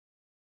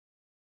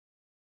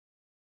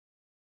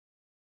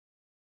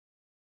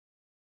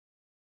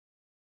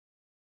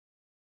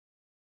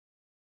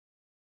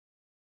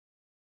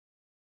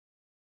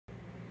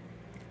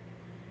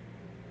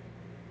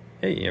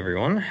Hey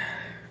everyone,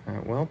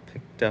 well,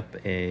 picked up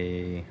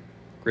a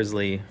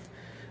Grizzly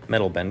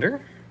metal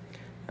bender.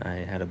 I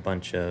had a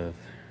bunch of,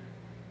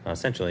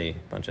 essentially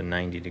a bunch of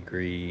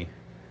 90-degree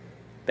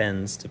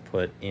bends to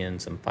put in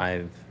some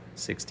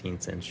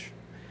 5/16 inch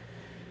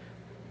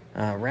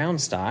round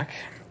stock,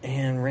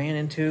 and ran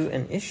into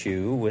an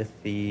issue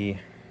with the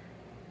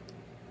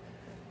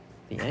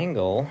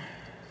angle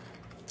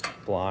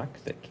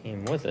block that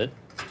came with it.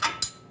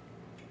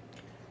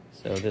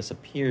 So this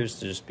appears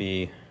to just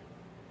be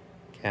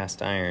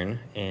cast iron,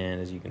 and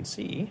as you can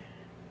see,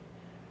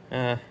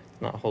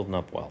 it's not holding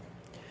up well.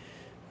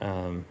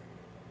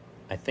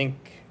 I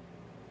think,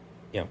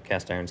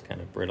 cast iron's kind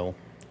of brittle.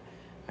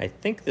 I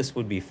think this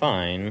would be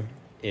fine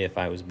if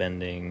I was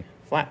bending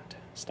flat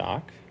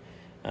stock,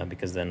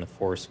 because then the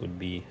force would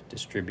be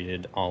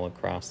distributed all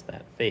across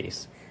that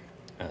face.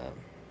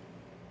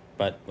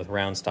 But with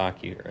round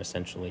stock, you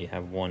essentially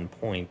have one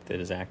point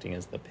that is acting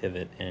as the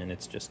pivot, and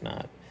it's just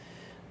not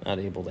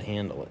able to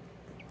handle it.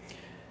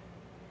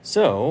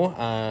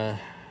 So,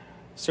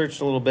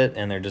 searched a little bit,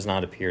 and there does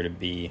not appear to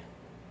be,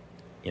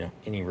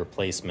 any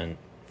replacement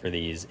for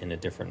these in a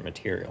different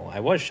material. I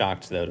was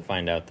shocked, though, to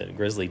find out that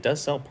Grizzly does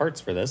sell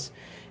parts for this,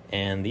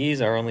 and these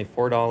are only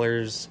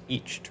 $4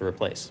 each to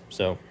replace.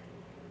 So,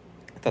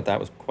 I thought that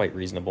was quite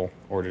reasonable.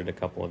 Ordered a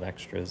couple of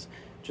extras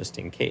just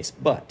in case.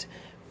 But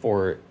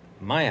for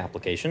my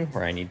application,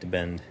 where I need to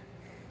bend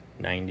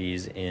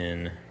 90s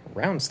in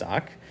round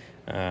stock,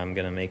 I'm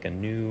going to make a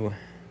new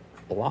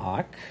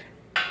block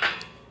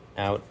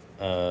out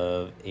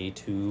of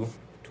A2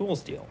 tool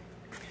steel,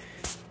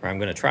 or I'm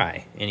going to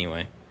try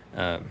anyway.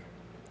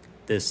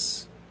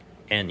 This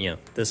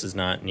is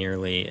not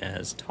nearly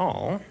as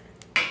tall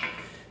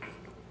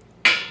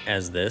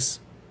as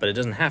this, but it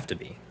doesn't have to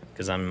be,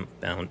 because I'm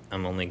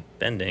only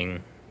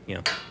bending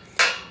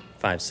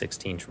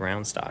 5/16 inch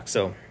round stock.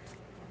 So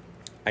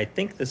I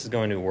think this is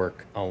going to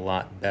work a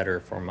lot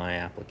better for my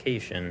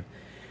application,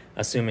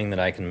 assuming that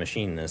I can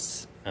machine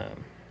this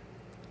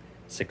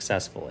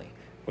successfully,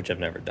 which I've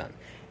never done.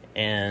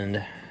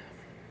 And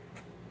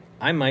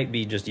I might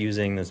be just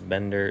using this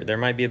bender. There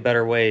might be a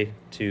better way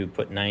to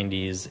put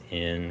 90s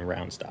in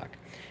round stock,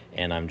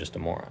 and I'm just a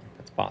moron.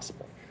 That's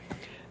possible.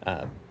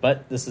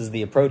 But this is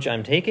the approach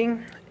I'm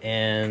taking,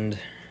 and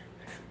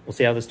we'll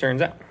see how this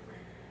turns out.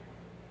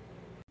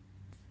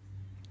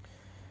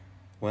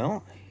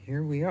 Well,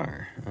 here we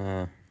are.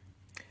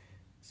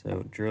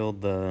 So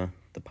drilled the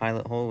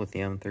pilot hole with the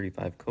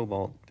M35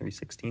 Cobalt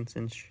 3/16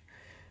 inch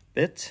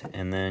bit,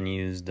 and then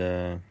used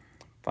a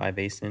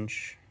 5/8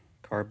 inch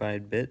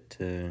carbide bit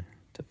to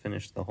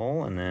finish the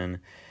hole, and then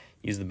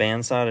used the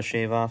bandsaw to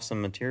shave off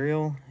some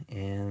material,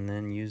 and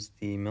then used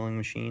the milling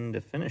machine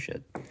to finish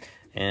it.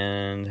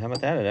 And how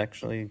about that? It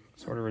actually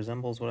sort of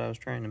resembles what I was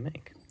trying to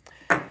make.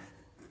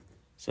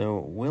 So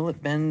will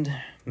it bend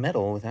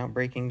metal without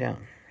breaking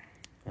down?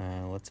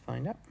 Let's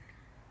find out.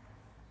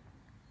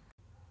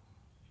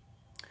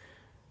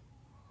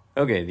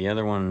 Okay, the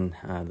other one,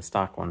 the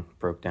stock one,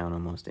 broke down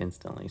almost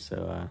instantly,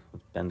 so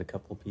let's bend a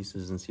couple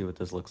pieces and see what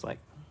this looks like.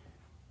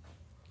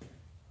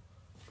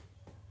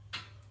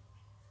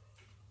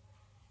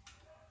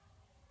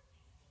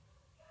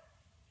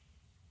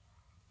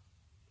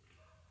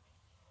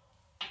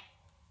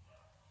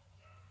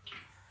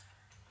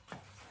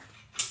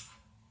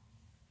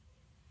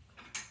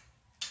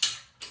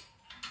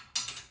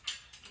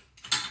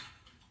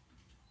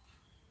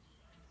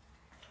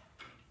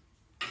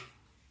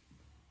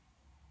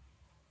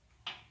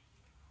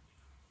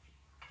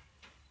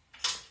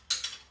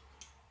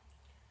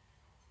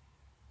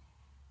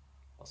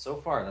 Well,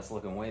 so far that's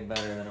looking way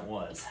better than it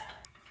was.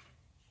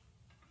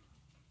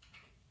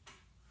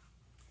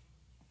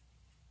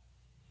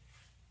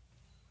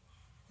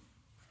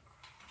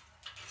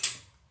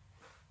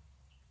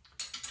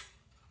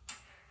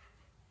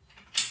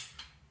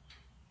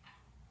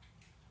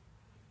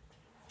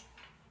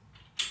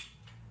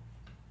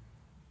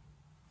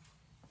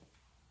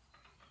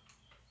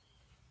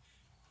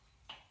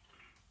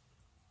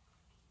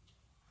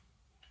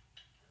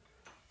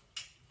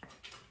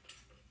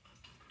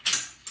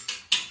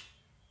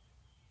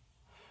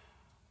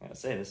 I gotta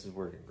say, this is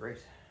working great.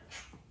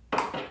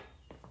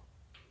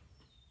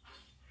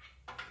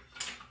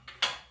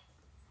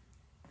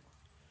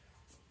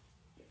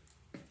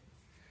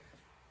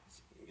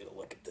 Get a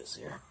look at this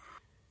here.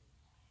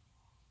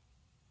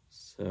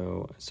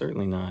 So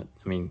certainly not.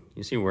 I mean,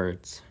 you see where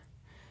it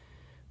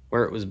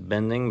was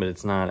bending, but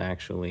it's not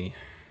actually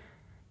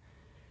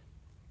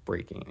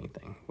breaking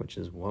anything, which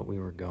is what we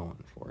were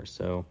going for.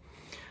 So,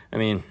 I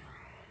mean,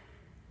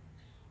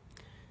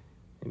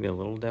 maybe a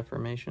little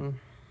deformation.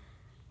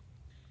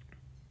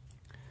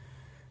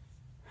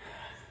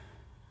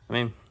 I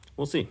mean,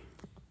 we'll see.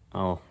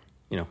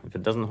 If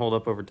it doesn't hold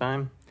up over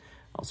time,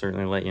 I'll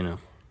certainly let you know.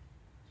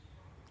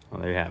 Well,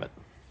 there you have it.